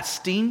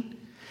fasting.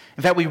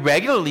 In fact, we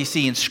regularly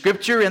see in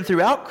Scripture and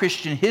throughout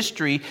Christian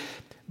history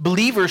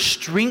believers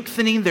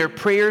strengthening their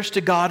prayers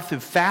to God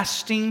through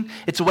fasting.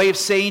 It's a way of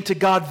saying to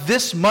God,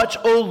 this much,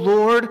 O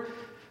Lord,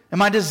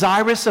 am I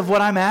desirous of what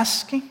I'm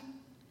asking?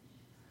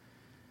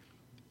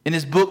 In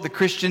his book, The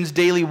Christian's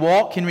Daily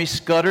Walk, Henry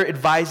Scudder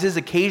advises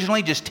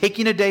occasionally just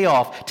taking a day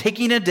off,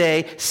 taking a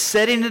day,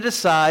 setting it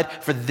aside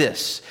for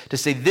this, to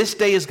say this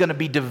day is going to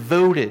be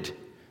devoted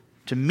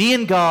to me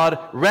and God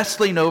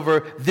wrestling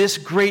over this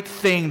great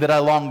thing that I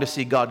long to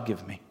see God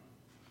give me.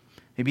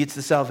 Maybe it's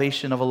the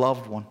salvation of a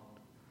loved one.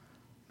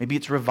 Maybe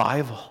it's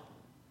revival.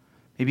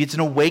 Maybe it's an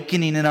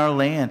awakening in our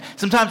land.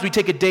 Sometimes we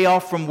take a day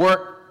off from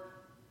work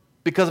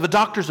because of a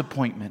doctor's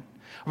appointment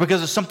or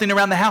because of something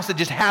around the house that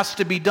just has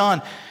to be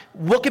done.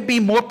 What could be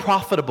more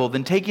profitable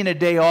than taking a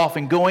day off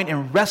and going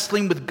and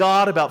wrestling with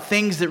God about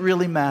things that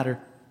really matter?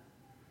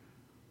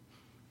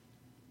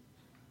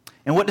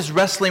 And what does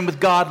wrestling with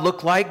God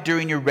look like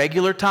during your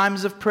regular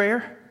times of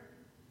prayer?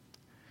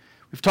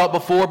 We've talked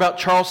before about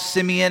Charles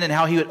Simeon and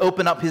how he would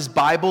open up his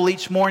Bible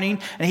each morning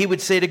and he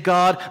would say to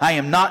God, I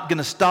am not going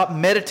to stop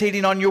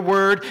meditating on your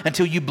word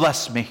until you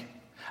bless me.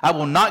 I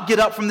will not get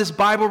up from this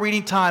Bible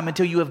reading time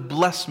until you have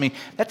blessed me.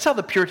 That's how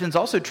the Puritans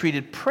also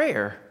treated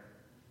prayer.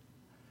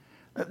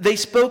 They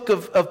spoke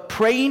of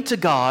praying to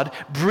God,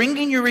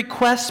 bringing your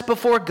requests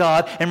before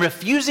God, and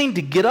refusing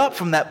to get up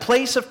from that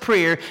place of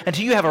prayer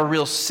until you have a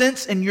real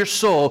sense in your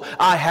soul,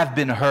 I have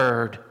been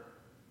heard.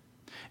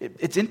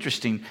 It's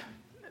interesting.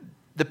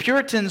 The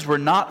Puritans were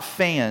not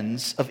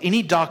fans of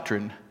any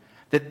doctrine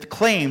that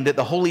claimed that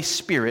the Holy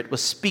Spirit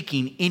was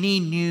speaking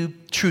any new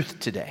truth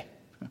today.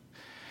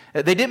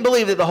 They didn't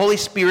believe that the Holy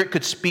Spirit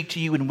could speak to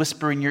you and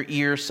whisper in your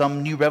ear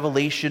some new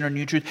revelation or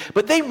new truth.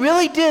 But they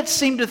really did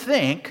seem to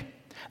think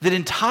that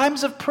in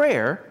times of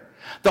prayer,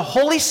 the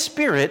Holy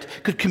Spirit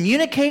could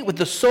communicate with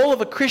the soul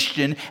of a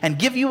Christian and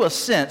give you a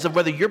sense of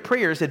whether your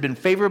prayers had been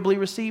favorably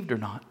received or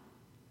not.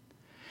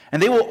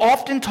 And they will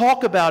often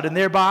talk about in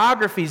their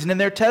biographies and in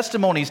their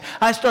testimonies,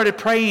 I started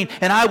praying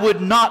and I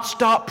would not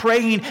stop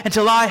praying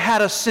until I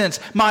had a sense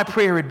my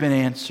prayer had been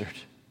answered.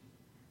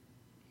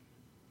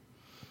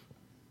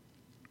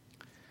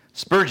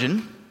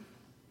 Spurgeon,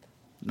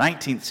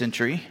 19th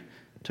century,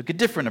 took a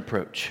different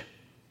approach.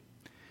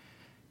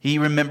 He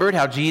remembered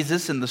how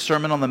Jesus in the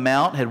Sermon on the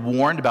Mount had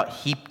warned about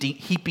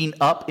heaping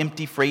up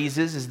empty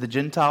phrases as the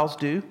Gentiles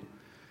do.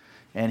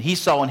 And he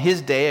saw in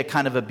his day a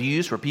kind of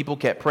abuse where people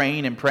kept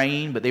praying and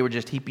praying, but they were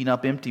just heaping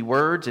up empty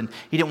words, and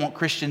he didn't want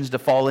Christians to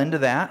fall into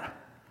that.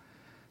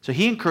 So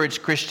he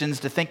encouraged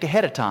Christians to think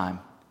ahead of time,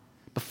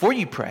 before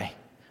you pray,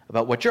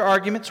 about what your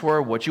arguments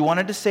were, what you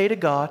wanted to say to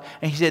God.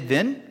 And he said,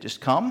 then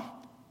just come,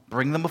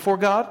 bring them before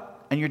God,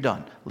 and you're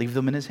done. Leave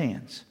them in his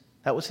hands.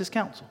 That was his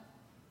counsel.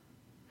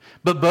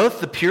 But both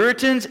the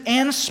Puritans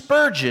and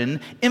Spurgeon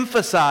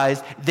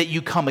emphasized that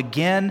you come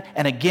again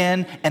and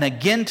again and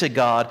again to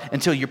God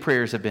until your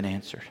prayers have been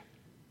answered.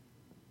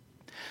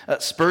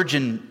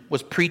 Spurgeon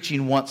was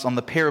preaching once on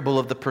the parable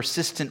of the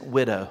persistent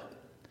widow.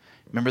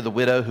 Remember the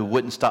widow who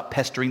wouldn't stop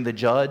pestering the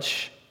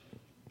judge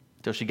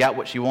until she got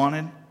what she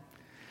wanted?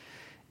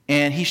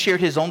 And he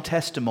shared his own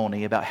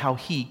testimony about how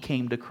he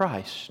came to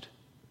Christ.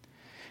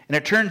 And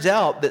it turns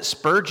out that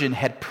Spurgeon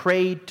had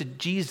prayed to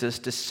Jesus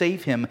to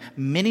save him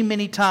many,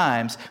 many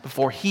times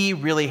before he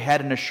really had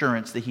an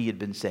assurance that he had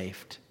been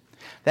saved.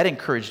 That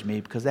encouraged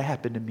me because that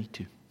happened to me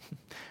too.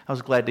 I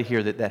was glad to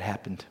hear that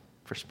happened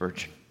for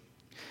Spurgeon.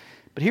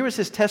 But here was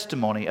his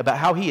testimony about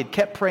how he had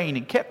kept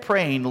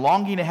praying,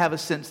 longing to have a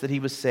sense that he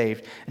was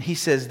saved. And he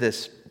says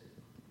this,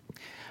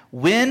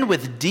 "When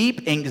with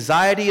deep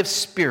anxiety of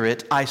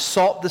spirit I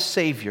sought the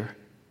Savior,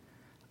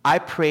 I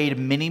prayed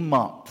many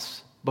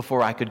months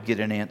before I could get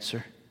an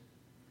answer.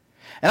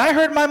 And I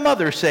heard my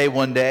mother say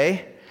one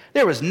day,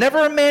 there was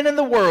never a man in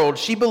the world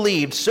she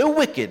believed so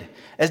wicked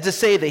as to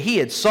say that he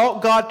had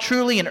sought God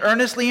truly and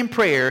earnestly in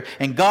prayer,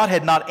 and God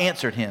had not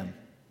answered him.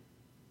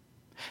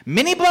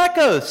 Many black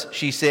oaths,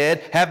 she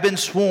said, have been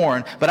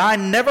sworn, but I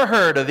never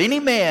heard of any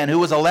man who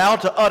was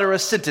allowed to utter a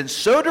sentence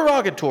so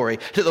derogatory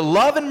to the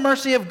love and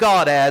mercy of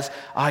God as,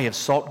 I have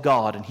sought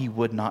God and he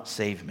would not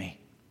save me."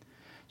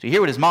 So you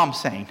hear what his mom's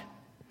saying.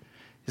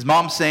 His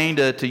mom's saying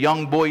to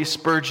young boy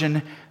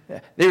Spurgeon,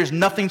 there's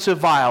nothing so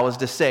vile as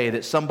to say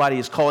that somebody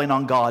is calling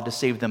on God to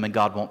save them and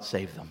God won't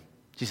save them.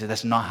 She said,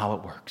 that's not how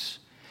it works.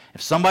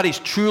 If somebody's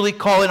truly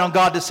calling on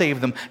God to save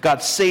them,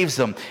 God saves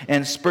them.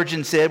 And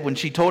Spurgeon said when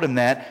she told him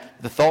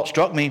that, the thought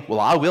struck me, well,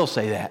 I will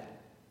say that.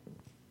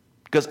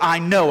 Because I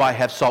know I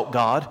have sought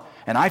God,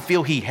 and I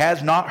feel he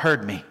has not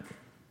heard me.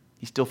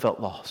 He still felt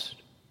lost.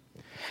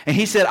 And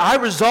he said, I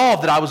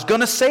resolved that I was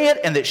going to say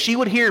it and that she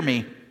would hear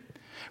me.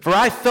 For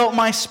I felt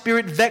my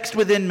spirit vexed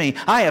within me.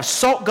 I have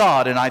sought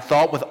God, and I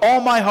thought, with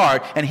all my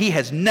heart, and he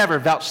has never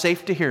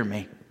vouchsafed to hear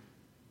me.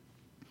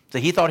 So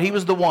he thought he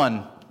was the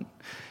one.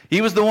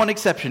 He was the one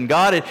exception.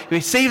 God, he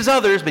saves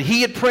others, but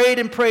he had prayed,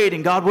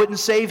 and God wouldn't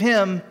save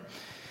him.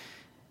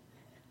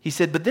 He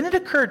said, but then it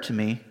occurred to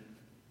me,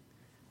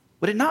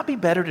 would it not be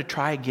better to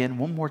try again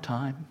one more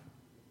time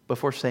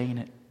before saying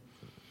it?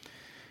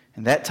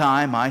 And that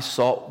time I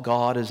sought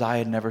God as I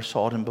had never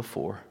sought him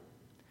before.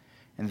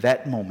 In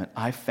that moment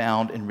I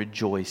found and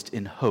rejoiced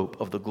in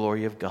hope of the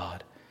glory of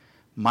God.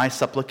 My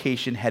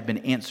supplication had been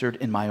answered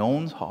in my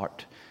own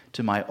heart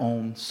to my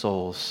own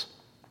soul's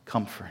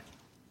comfort.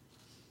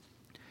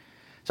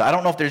 So I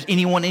don't know if there's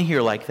anyone in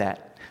here like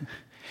that.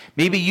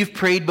 Maybe you've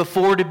prayed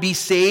before to be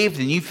saved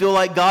and you feel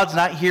like God's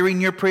not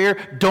hearing your prayer.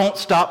 Don't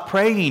stop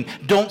praying.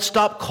 Don't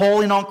stop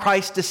calling on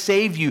Christ to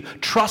save you.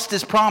 Trust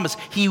his promise.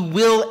 He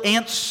will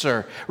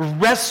answer.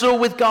 Wrestle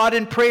with God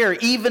in prayer,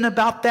 even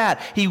about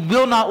that. He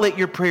will not let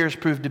your prayers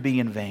prove to be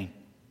in vain.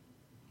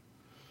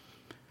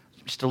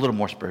 Just a little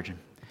more Spurgeon.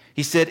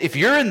 He said, if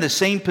you're in the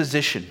same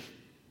position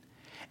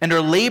and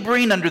are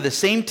laboring under the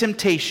same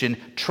temptation,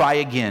 try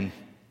again.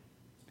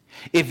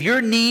 If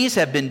your knees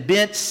have been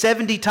bent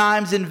 70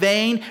 times in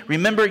vain,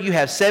 remember you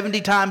have 70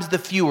 times the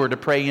fewer to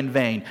pray in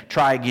vain.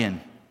 Try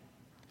again.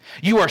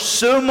 You are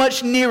so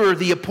much nearer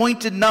the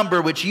appointed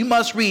number which you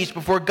must reach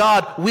before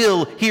God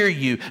will hear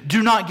you.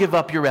 Do not give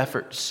up your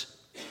efforts.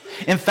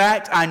 In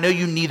fact, I know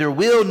you neither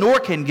will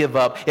nor can give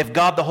up if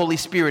God the Holy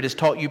Spirit has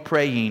taught you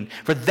praying.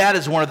 For that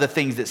is one of the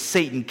things that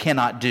Satan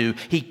cannot do.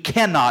 He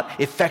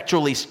cannot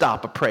effectually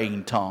stop a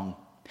praying tongue.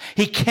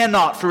 He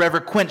cannot forever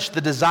quench the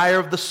desire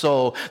of the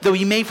soul, though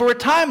he may for a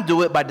time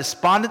do it by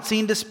despondency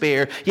and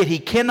despair, yet he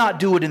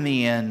cannot do it in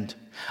the end.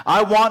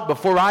 I want,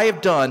 before I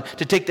have done,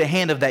 to take the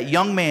hand of that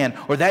young man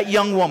or that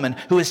young woman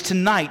who is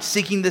tonight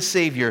seeking the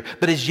Savior,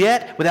 but is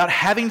yet without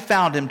having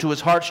found him to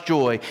his heart's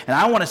joy. And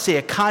I want to say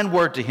a kind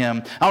word to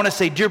him. I want to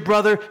say, dear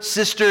brother,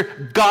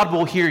 sister, God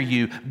will hear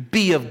you.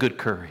 Be of good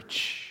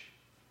courage.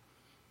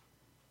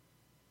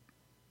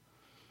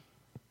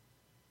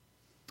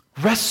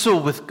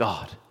 Wrestle with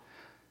God.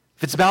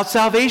 If it's about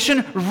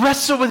salvation,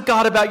 wrestle with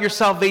God about your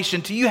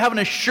salvation till you have an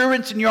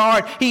assurance in your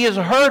heart, he has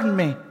heard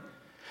me.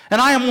 And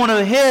I am one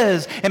of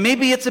his. And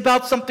maybe it's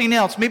about something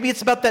else. Maybe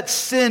it's about that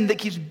sin that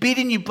keeps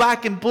beating you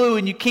black and blue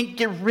and you can't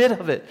get rid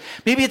of it.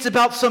 Maybe it's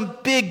about some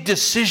big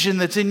decision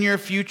that's in your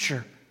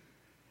future.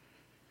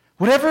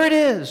 Whatever it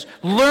is,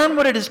 learn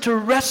what it is to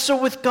wrestle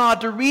with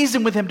God, to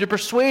reason with him, to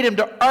persuade him,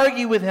 to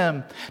argue with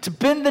him, to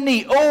bend the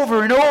knee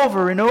over and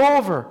over and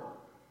over.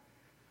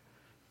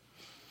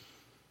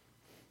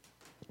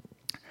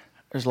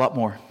 There's a lot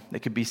more that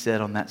could be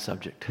said on that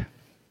subject.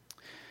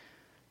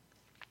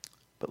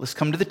 But let's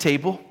come to the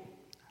table,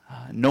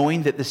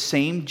 knowing that the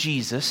same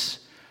Jesus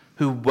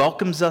who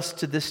welcomes us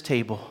to this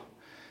table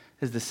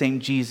is the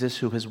same Jesus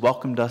who has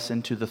welcomed us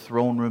into the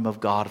throne room of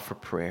God for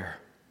prayer.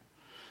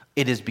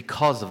 It is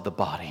because of the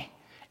body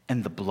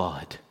and the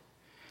blood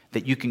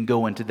that you can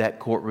go into that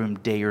courtroom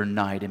day or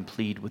night and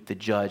plead with the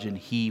judge, and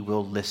he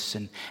will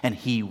listen and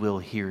he will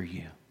hear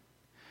you.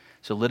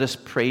 So let us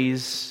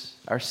praise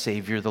our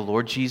Savior, the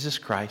Lord Jesus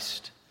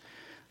Christ.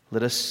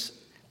 Let us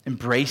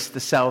embrace the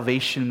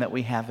salvation that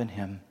we have in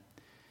him.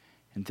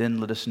 And then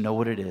let us know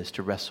what it is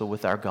to wrestle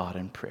with our God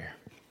in prayer.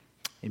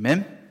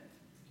 Amen.